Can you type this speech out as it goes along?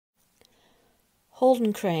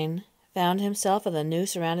Holden Crane found himself with a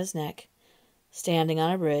noose around his neck, standing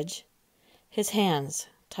on a bridge, his hands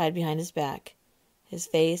tied behind his back, his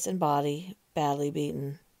face and body badly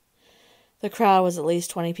beaten. The crowd was at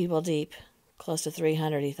least 20 people deep, close to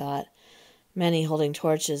 300, he thought, many holding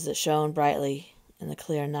torches that shone brightly in the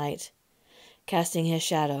clear night, casting his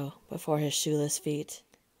shadow before his shoeless feet.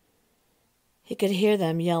 He could hear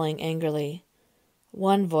them yelling angrily.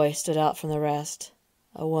 One voice stood out from the rest,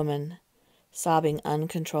 a woman, sobbing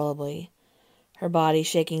uncontrollably, her body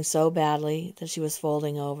shaking so badly that she was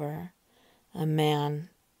folding over. A man,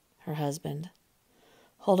 her husband,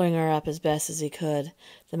 holding her up as best as he could,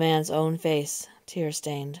 the man's own face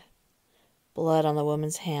tear-stained, blood on the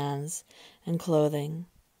woman's hands and clothing.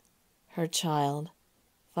 Her child,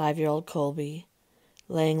 5-year-old Colby,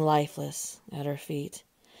 laying lifeless at her feet,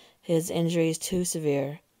 his injuries too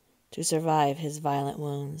severe to survive his violent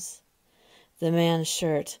wounds. The man's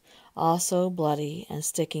shirt also bloody and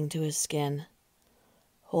sticking to his skin.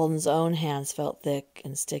 Holden's own hands felt thick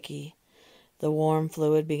and sticky, the warm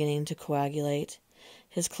fluid beginning to coagulate,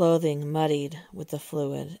 his clothing muddied with the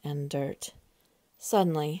fluid and dirt.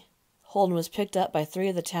 Suddenly, Holden was picked up by 3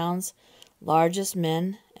 of the town's largest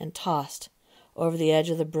men and tossed over the edge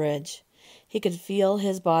of the bridge. He could feel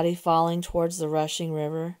his body falling towards the rushing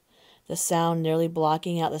river, the sound nearly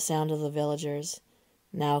blocking out the sound of the villagers,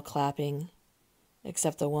 now clapping,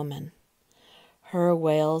 except the woman. Her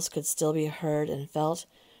wails could still be heard and felt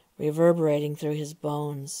reverberating through his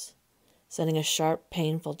bones, sending a sharp,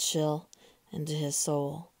 painful chill into his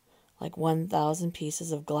soul, like 1,000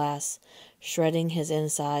 pieces of glass shredding his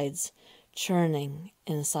insides, churning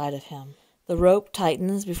inside of him. The rope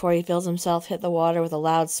tightens before he feels himself hit the water with a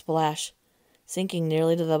loud splash, sinking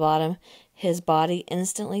nearly to the bottom, his body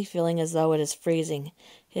instantly feeling as though it is freezing,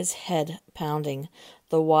 his head pounding,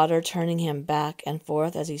 the water turning him back and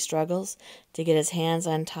forth as he struggles to get his hands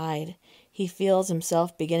untied. He feels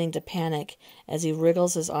himself beginning to panic as he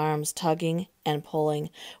wriggles his arms, tugging and pulling.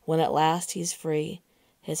 When at last he's free,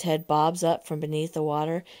 his head bobs up from beneath the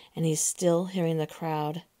water, and he's still hearing the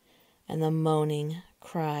crowd and the moaning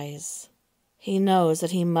cries. He knows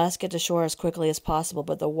that he must get to shore as quickly as possible,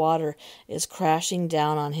 but the water is crashing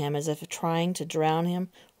down on him as if trying to drown him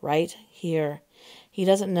right here. He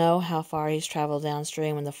doesn't know how far he's traveled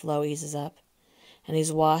downstream when the flow eases up, and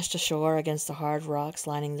he's washed ashore against the hard rocks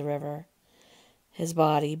lining the river. His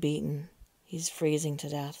body beaten, he's freezing to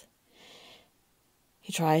death.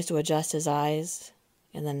 He tries to adjust his eyes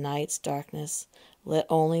in the night's darkness, lit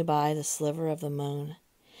only by the sliver of the moon.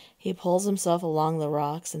 He pulls himself along the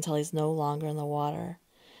rocks until he's no longer in the water,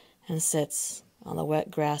 and sits on the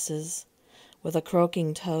wet grasses with the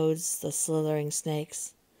croaking toads, the slithering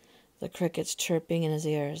snakes, the crickets chirping in his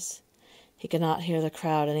ears. He cannot hear the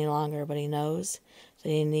crowd any longer, but he knows that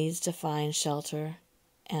he needs to find shelter,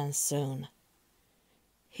 and soon.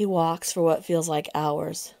 He walks for what feels like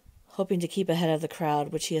hours, hoping to keep ahead of the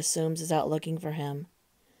crowd, which he assumes is out looking for him,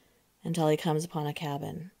 until he comes upon a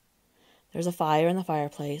cabin. There's a fire in the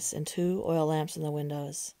fireplace and 2 oil lamps in the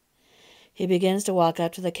windows. He begins to walk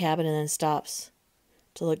up to the cabin and then stops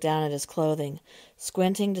to look down at his clothing,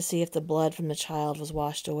 squinting to see if the blood from the child was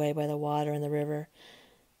washed away by the water in the river,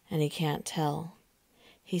 and he can't tell.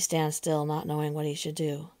 He stands still, not knowing what he should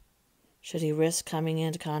do. Should he risk coming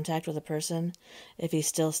into contact with a person if he's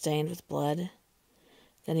still stained with blood?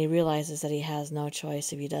 Then he realizes that he has no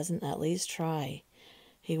choice. If he doesn't at least try,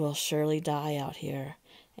 he will surely die out here,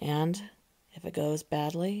 and if it goes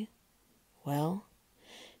badly, well,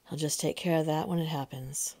 he'll just take care of that when it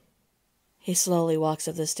happens. He slowly walks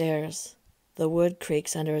up the stairs. The wood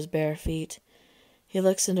creaks under his bare feet. He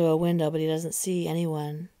looks into a window, but he doesn't see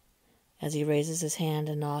anyone. As he raises his hand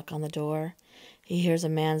to knock on the door, he hears a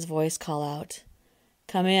man's voice call out,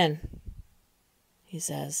 "Come in," he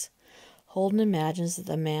says. Holden imagines that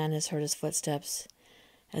the man has heard his footsteps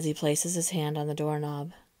as he places his hand on the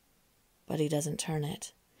doorknob, but he doesn't turn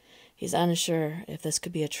it. He's unsure if this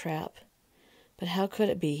could be a trap. But how could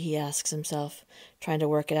it be, he asks himself, trying to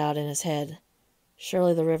work it out in his head.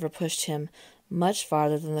 Surely the river pushed him much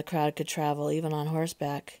farther than the crowd could travel, even on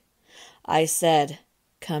horseback. "I said,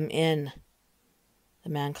 come in," the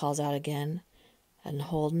man calls out again, and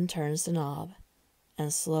Holden turns the knob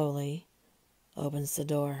and slowly opens the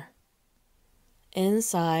door.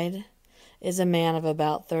 Inside is a man of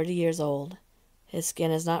about 30 years old. His skin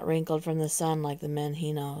is not wrinkled from the sun like the men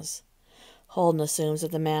he knows. Holden assumes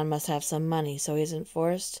that the man must have some money, so he isn't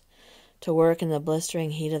forced to work in the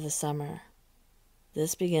blistering heat of the summer.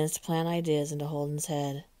 This begins to plant ideas into Holden's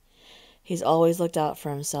head. He's always looked out for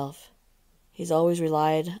himself. He's always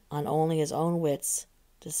relied on only his own wits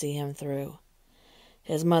to see him through.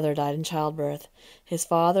 His mother died in childbirth. His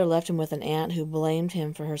father left him with an aunt who blamed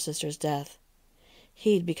him for her sister's death.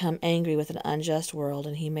 He'd become angry with an unjust world,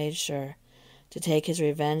 and he made sure to take his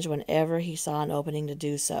revenge whenever he saw an opening to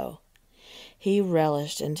do so. He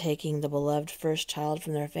relished in taking the beloved first child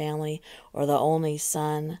from their family, or the only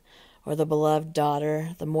son, or the beloved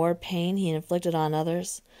daughter. The more pain he inflicted on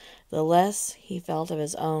others, the less he felt of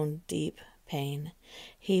his own deep pain.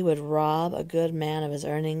 He would rob a good man of his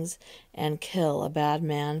earnings and kill a bad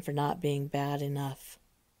man for not being bad enough.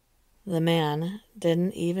 The man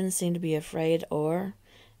didn't even seem to be afraid or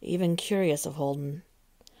even curious of Holden.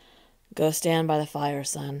 "Go stand by the fire,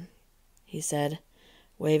 son," he said,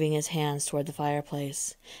 waving his hands toward the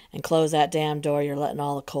fireplace. "And close that damn door, you're letting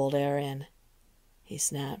all the cold air in," he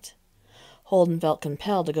snapped. Holden felt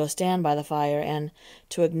compelled to go stand by the fire and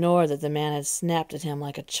to ignore that the man had snapped at him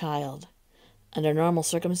like a child. Under normal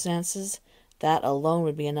circumstances, that alone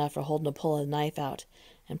would be enough for Holden to pull a knife out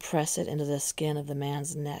and press it into the skin of the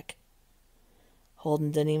man's neck.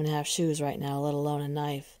 Holden didn't even have shoes right now, let alone a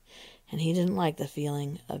knife, and he didn't like the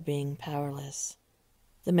feeling of being powerless.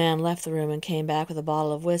 The man left the room and came back with a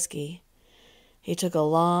bottle of whiskey. He took a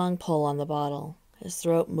long pull on the bottle, his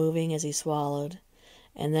throat moving as he swallowed,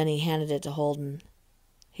 and then he handed it to Holden.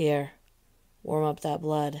 "Here, warm up that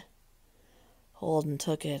blood." Holden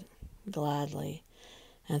took it gladly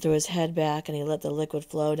and threw his head back, and he let the liquid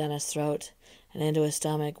flow down his throat and into his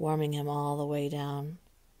stomach, warming him all the way down.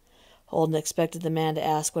 Holden expected the man to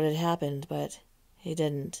ask what had happened, but he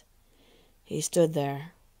didn't. He stood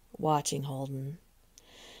there, watching Holden.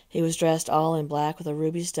 He was dressed all in black with a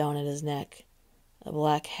ruby stone at his neck, a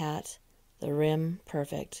black hat, the rim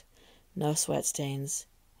perfect, no sweat stains.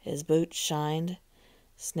 His boots shined,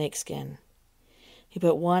 snakeskin. He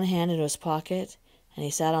put one hand into his pocket, and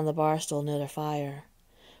he sat on the bar stool near the fire,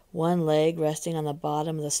 one leg resting on the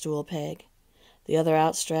bottom of the stool peg, the other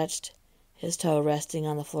outstretched, his toe resting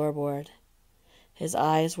on the floorboard. His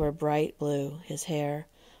eyes were bright blue, his hair,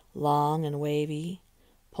 long and wavy,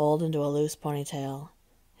 pulled into a loose ponytail,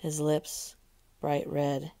 his lips bright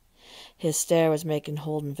red. His stare was making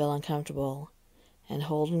Holden feel uncomfortable, and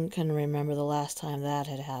Holden couldn't remember the last time that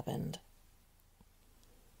had happened.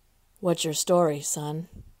 "What's your story, son?"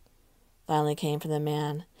 finally came from the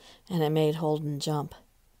man, and it made Holden jump.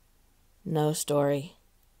 "No story,"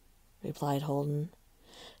 replied Holden.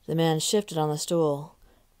 The man shifted on the stool,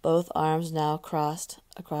 both arms now crossed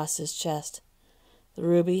across his chest, the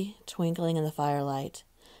ruby twinkling in the firelight.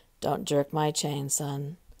 "Don't jerk my chain,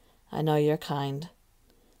 son. I know your kind.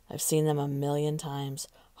 I've seen them 1,000,000 times.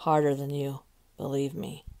 Harder than you, believe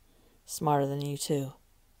me. Smarter than you, too.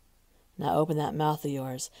 Now open that mouth of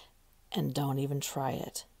yours, and don't even try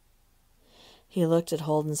it." He looked at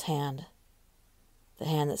Holden's hand, the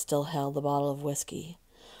hand that still held the bottle of whiskey.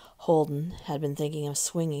 Holden had been thinking of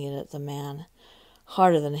swinging it at the man.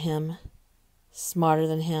 Harder than him, smarter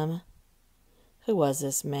than him. Who was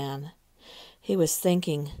this man? He was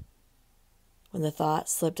thinking when the thought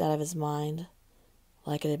slipped out of his mind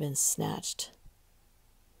like it had been snatched.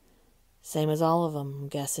 "Same as all of 'em, I'm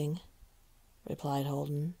guessing," replied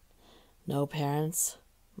Holden. "No parents,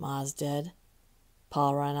 ma's dead,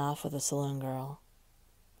 pa ran off with a saloon girl."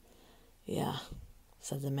 "Yeah,"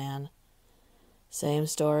 said the man. "Same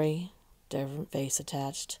story, different face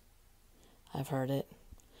attached. I've heard it.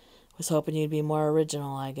 Was hoping you'd be more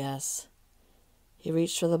original, I guess." He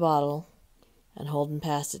reached for the bottle, and Holden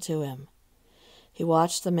passed it to him. He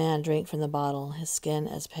watched the man drink from the bottle, his skin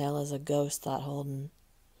as pale as a ghost, thought Holden.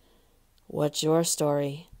 "What's your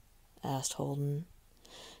story?" asked Holden,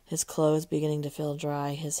 his clothes beginning to feel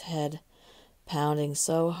dry, his head pounding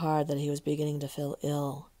so hard that he was beginning to feel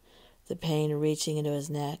ill, the pain reaching into his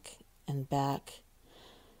neck and back.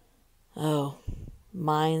 "Oh,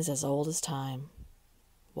 mine's as old as time.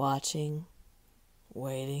 Watching,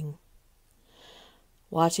 waiting."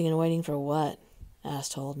 "Watching and waiting for what?"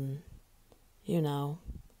 asked Holden. "You know,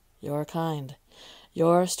 your kind.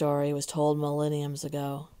 Your story was told millenniums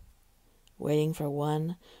ago. Waiting for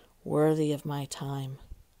one worthy of my time.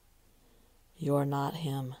 You're not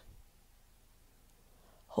him."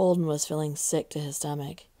 Holden was feeling sick to his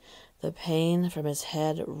stomach, the pain from his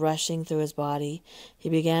head rushing through his body. He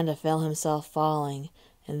began to feel himself falling,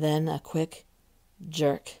 and then a quick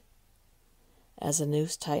jerk as the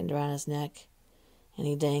noose tightened around his neck, and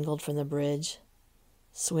he dangled from the bridge,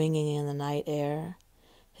 swinging in the night air,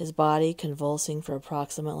 his body convulsing for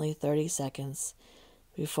approximately 30 seconds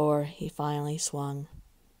before he finally swung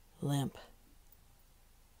limp.